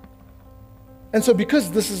 And so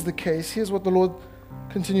because this is the case, here's what the Lord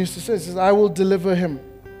continues to say. He says, I will deliver him.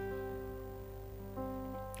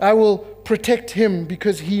 I will protect him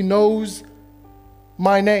because he knows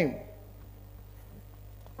my name.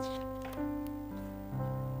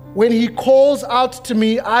 When he calls out to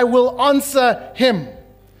me, I will answer him.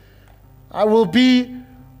 I will be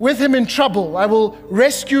with him in trouble. I will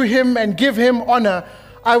rescue him and give him honor.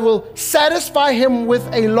 I will satisfy him with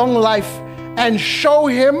a long life and show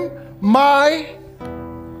him my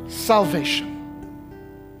salvation.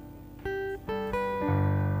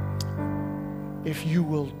 If you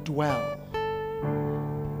will dwell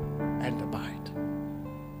and abide.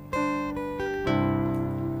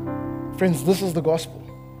 Friends, this is the gospel.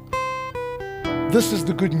 This is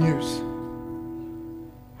the good news.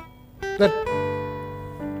 That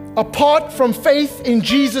apart from faith in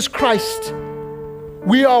Jesus Christ,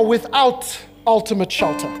 we are without ultimate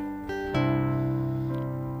shelter.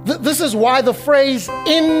 This is why the phrase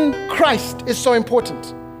 "in Christ" is so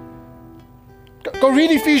important. Go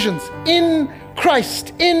read Ephesians. In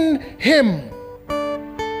Christ, in him.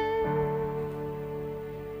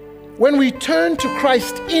 When we turn to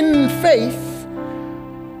Christ in faith,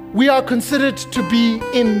 we are considered to be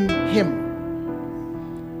in him.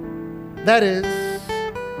 That is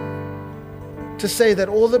to say that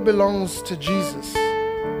all that belongs to Jesus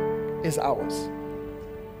is ours.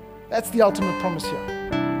 That's the ultimate promise here.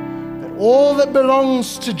 That all that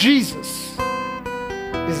belongs to Jesus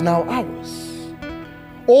is now ours.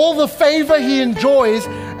 All the favor he enjoys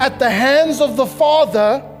at the hands of the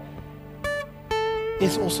Father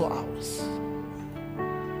is also ours.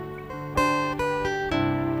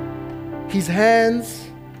 His hands,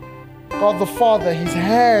 God the Father, his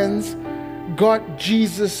hands got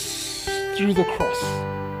Jesus through the cross.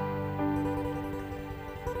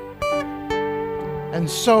 And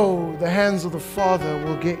so the hands of the Father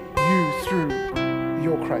will get you through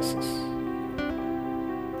your crisis.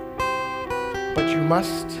 But you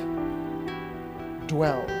must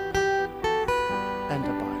dwell and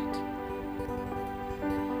abide.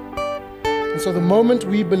 And so the moment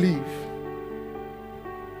we believe,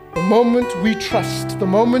 the moment we trust, the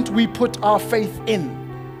moment we put our faith in,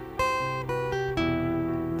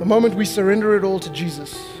 the moment we surrender it all to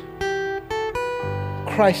Jesus,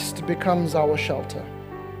 Christ becomes our shelter.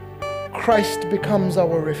 Christ becomes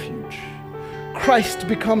our refuge. Christ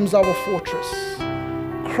becomes our fortress.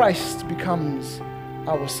 Christ becomes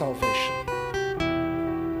our salvation.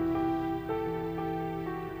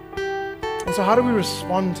 And so how do we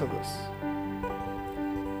respond to this?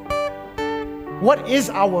 What is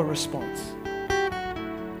our response?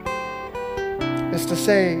 It's to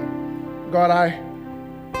say, God, I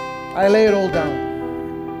lay it all down.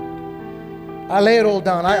 I lay it all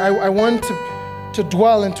down. I want to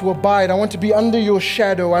dwell and to abide. I want to be under your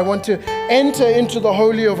shadow. I want to enter into the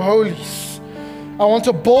Holy of Holies. I want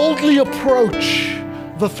to boldly approach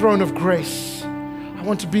the throne of grace. I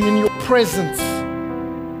want to be in your presence.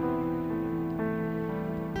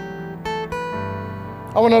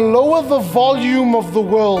 I want to lower the volume of the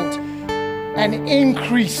world and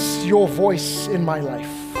increase your voice in my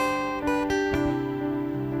life.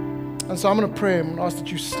 And so I'm going to pray. I'm going to ask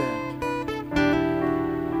that you stand.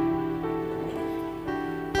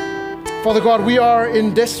 Father God, we are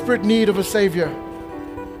in desperate need of a Savior.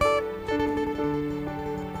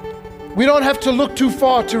 We don't have to look too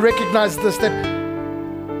far to recognize this,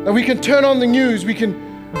 that we can turn on the news, we can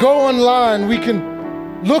go online, we can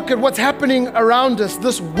look at what's happening around us.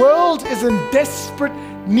 This world is in desperate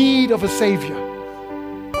need of a Savior.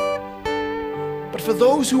 But for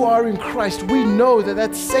those who are in Christ, we know that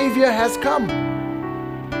that Savior has come.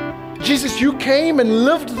 Jesus, you came and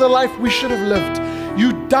lived the life we should have lived.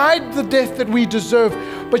 You died the death that we deserve,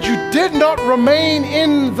 but you did not remain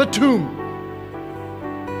in the tomb.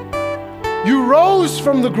 You rose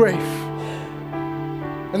from the grave.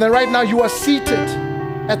 And then right now you are seated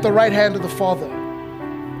at the right hand of the Father.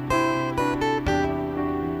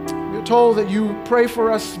 We're told that you pray for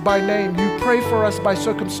us by name. You pray for us by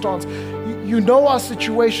circumstance. You know our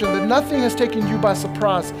situation, that nothing has taken you by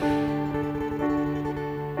surprise.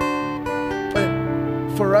 But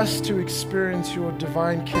for us to experience your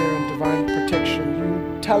divine care and divine protection,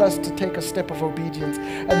 you tell us to take a step of obedience.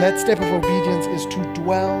 And that step of obedience is to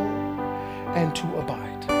dwell and to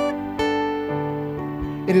abide.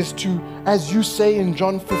 It is to, as you say in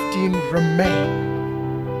John 15, remain.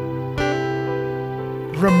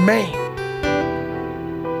 Remain.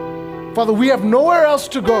 Father, we have nowhere else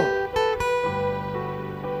to go.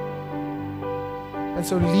 And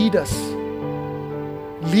so lead us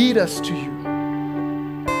to you.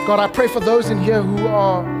 God, I pray for those in here who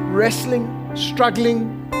are wrestling,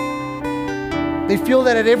 struggling. They feel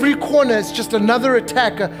that at every corner it's just another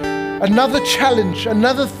attack, another challenge,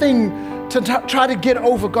 another thing to try to get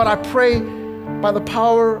over. God, I pray by the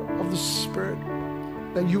power of the Spirit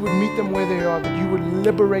that you would meet them where they are, that you would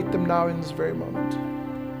liberate them now in this very moment.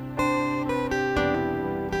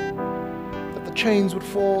 That the chains would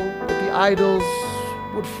fall, that the idols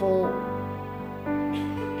would fall,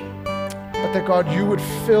 but that God, you would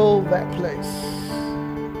fill that place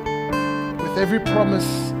with every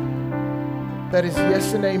promise that is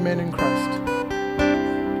yes and amen in Christ.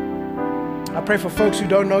 I pray for folks who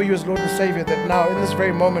don't know you as Lord and Savior, that now in this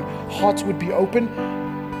very moment, hearts would be open,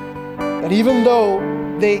 that even though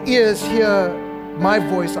their ears hear my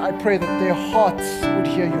voice, I pray that their hearts would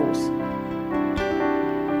hear yours,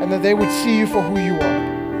 and that they would see you for who you are.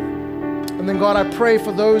 And then God, I pray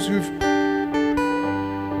for those who've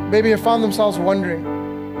maybe have found themselves wondering,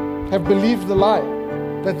 have believed the lie,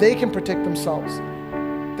 that they can protect themselves,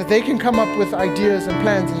 that they can come up with ideas and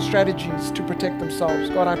plans and strategies to protect themselves.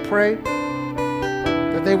 God, I pray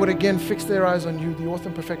that they would again fix their eyes on you, the author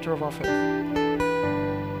and perfecter of our faith.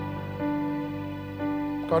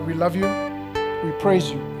 God, we love you. We praise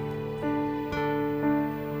you.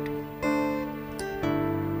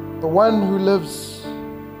 The one who lives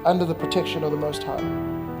under the protection of the Most High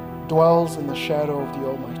dwells in the shadow of the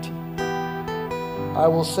Almighty. I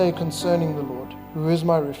will say concerning the Lord, who is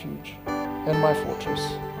my refuge and my fortress,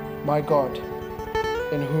 my God,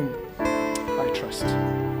 in whom I trust.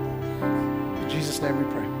 In Jesus' name we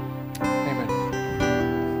pray.